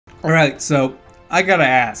Alright, so I gotta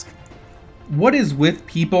ask, what is with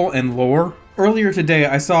people and lore? Earlier today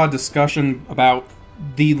I saw a discussion about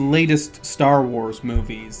the latest Star Wars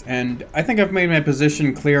movies, and I think I've made my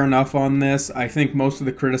position clear enough on this. I think most of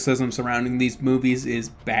the criticism surrounding these movies is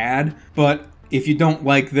bad, but if you don't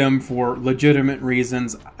like them for legitimate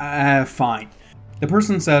reasons, fine. The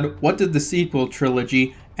person said, what did the sequel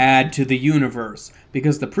trilogy add to the universe?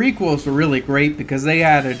 Because the prequels were really great because they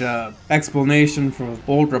added explanation for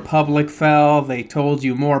Old Republic fell, they told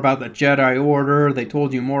you more about the Jedi Order, they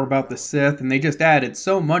told you more about the Sith, and they just added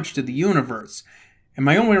so much to the universe. And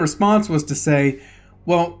my only response was to say,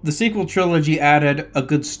 well, the sequel trilogy added a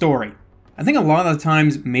good story. I think a lot of the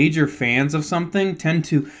times major fans of something tend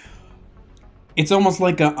to... It's almost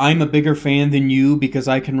like a I'm a bigger fan than you because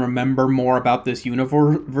I can remember more about this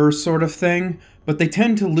universe sort of thing, but they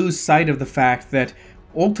tend to lose sight of the fact that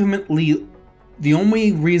ultimately the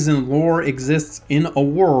only reason lore exists in a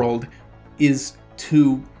world is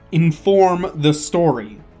to inform the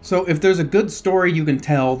story. So if there's a good story you can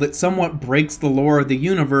tell that somewhat breaks the lore of the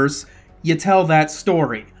universe, you tell that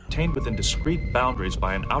story. Contained within discrete boundaries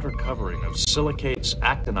by an outer covering of silicates,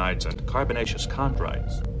 actinides, and carbonaceous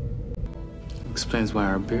chondrites. Explains why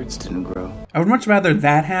our beards didn't grow. I would much rather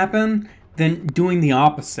that happen than doing the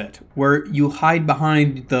opposite, where you hide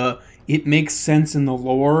behind the it makes sense in the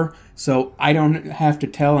lore, so I don't have to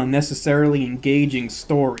tell a necessarily engaging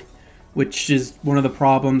story, which is one of the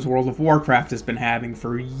problems World of Warcraft has been having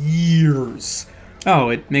for years. Oh,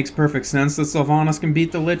 it makes perfect sense that Sylvanas can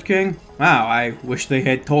beat the Lich King? Wow, I wish they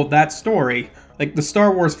had told that story. Like, the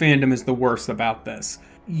Star Wars fandom is the worst about this.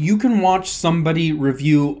 You can watch somebody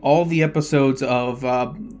review all the episodes of,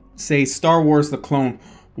 say, Star Wars The Clone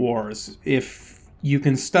Wars. If you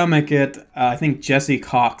can stomach it, I think Jesse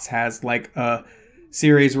Cox has, like, a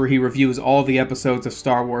series where he reviews all the episodes of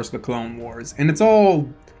Star Wars The Clone Wars. And it's all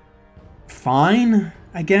fine,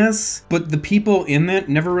 I guess. But the people in it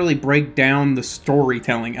never really break down the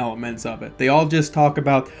storytelling elements of it. They all just talk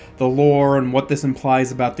about the lore and what this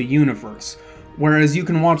implies about the universe. Whereas you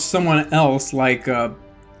can watch someone else, like,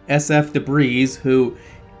 SF Debris, who,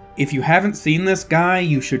 if you haven't seen this guy,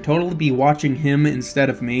 you should totally be watching him instead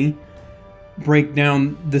of me, break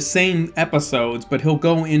down the same episodes, but he'll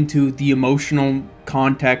go into the emotional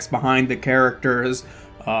context behind the characters,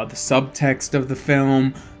 the subtext of the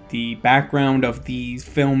film, the background of the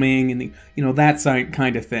filming, and that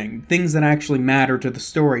kind of thing. Things that actually matter to the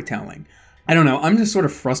storytelling. I don't know, I'm just sort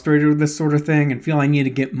of frustrated with this sort of thing and feel I need to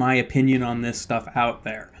get my opinion on this stuff out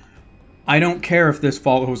there. I don't care if this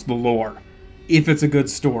follows the lore, if it's a good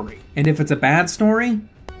story. And if it's a bad story,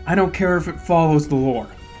 I don't care if it follows the lore.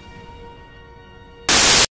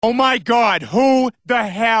 Oh my God, who the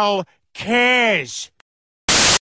hell cares?